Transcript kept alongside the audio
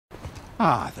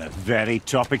Ah, the very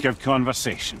topic of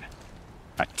conversation.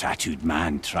 A tattooed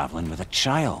man traveling with a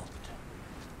child.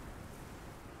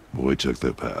 Boy, check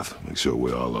their path. Make sure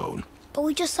we're all alone. But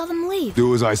we just saw them leave.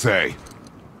 Do as I say.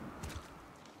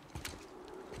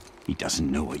 He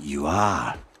doesn't know what you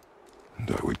are.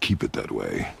 And I would keep it that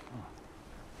way.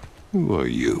 Who are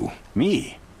you?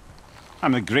 Me?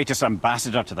 I'm the greatest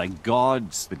ambassador to the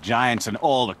gods, the giants, and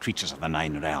all the creatures of the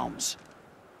Nine Realms.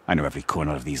 I know every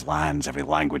corner of these lands, every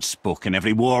language spoken,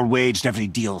 every war waged, every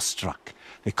deal struck.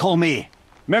 They call me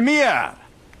Mimir,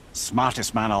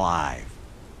 smartest man alive.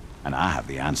 And I have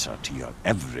the answer to your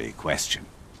every question.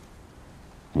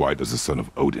 Why does the son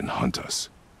of Odin hunt us?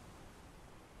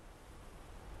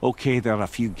 Okay, there are a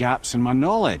few gaps in my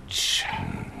knowledge.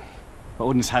 But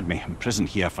Odin's had me imprisoned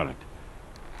here for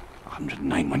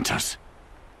 109 winters.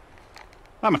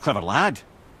 I'm a clever lad.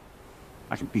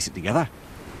 I can piece it together.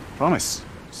 Promise.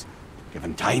 Just give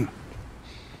him time.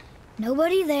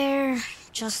 Nobody there,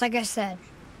 just like I said.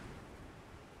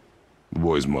 The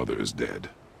boy's mother is dead.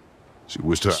 She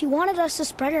wished her... She wanted us to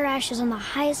spread her ashes on the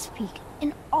highest peak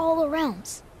in all the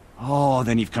realms. Oh,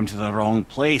 then you've come to the wrong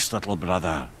place, little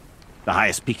brother. The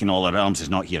highest peak in all the realms is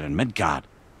not here in Midgard.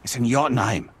 It's in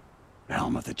Jotunheim,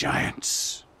 realm of the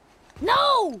giants.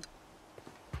 No!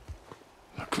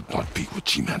 That could not be what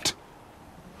she meant.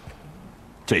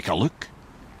 Take a look.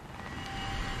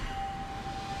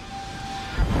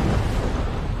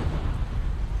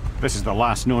 This is the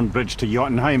last known bridge to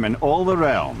Jotunheim in all the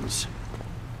realms.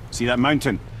 See that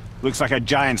mountain? Looks like a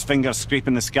giant's finger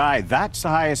scraping the sky. That's the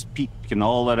highest peak in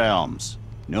all the realms.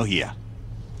 No here.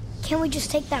 Can't we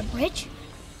just take that bridge?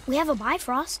 We have a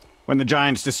Bifrost. When the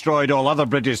giants destroyed all other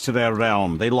bridges to their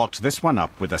realm, they locked this one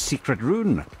up with a secret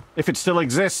rune. If it still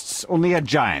exists, only a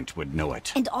giant would know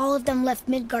it. And all of them left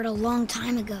Midgard a long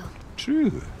time ago.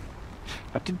 True.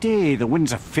 But today, the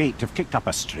winds of fate have kicked up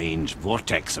a strange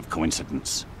vortex of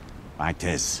coincidence. Fact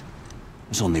is,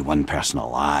 there's only one person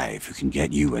alive who can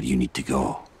get you where you need to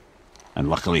go. And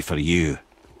luckily for you,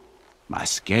 my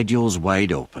schedule's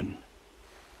wide open.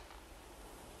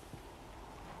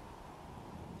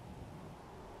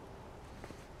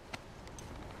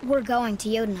 We're going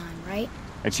to Jotunheim, right?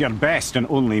 It's your best and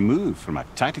only move from a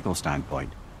tactical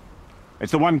standpoint.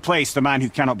 It's the one place the man who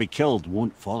cannot be killed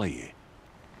won't follow you.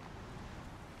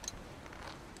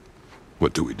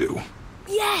 What do we do?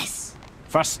 Yes!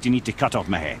 First, you need to cut off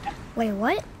my head. Wait,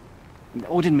 what?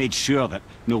 Odin made sure that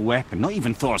no weapon, not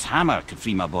even Thor's hammer, could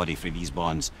free my body from these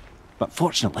bonds. But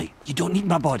fortunately, you don't need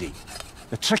my body.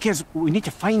 The trick is, we need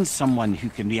to find someone who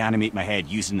can reanimate my head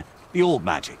using the old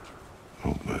magic.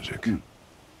 Old magic?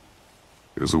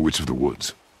 There's a witch of the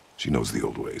woods. She knows the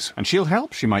old ways. And she'll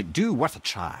help. She might do. Worth a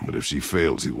try. But if she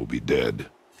fails, he will be dead.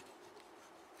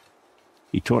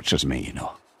 He tortures me, you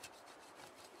know.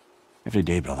 Every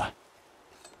day, brother.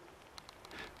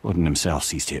 Odin himself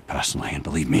sees to it personally, and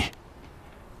believe me,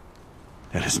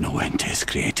 there is no end to his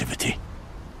creativity.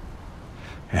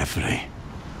 Every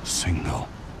single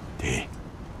day.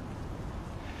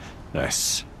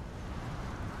 This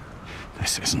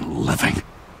isn't living.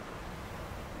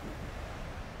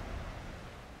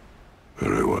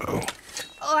 Very well.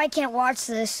 Oh, I can't watch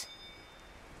this.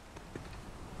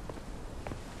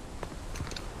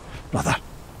 Brother,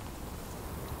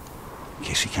 in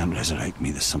case he can't resurrect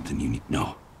me, there's something you need to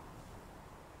know.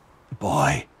 The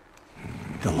boy,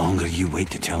 the longer you wait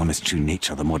to tell him his true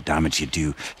nature, the more damage you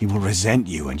do. He will resent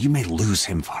you, and you may lose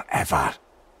him forever.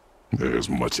 There's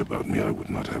much about me I would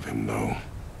not have him know.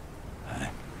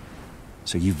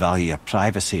 So you value your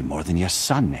privacy more than your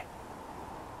son, eh?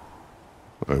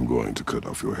 I'm going to cut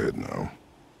off your head now.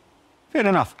 Fair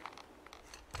enough.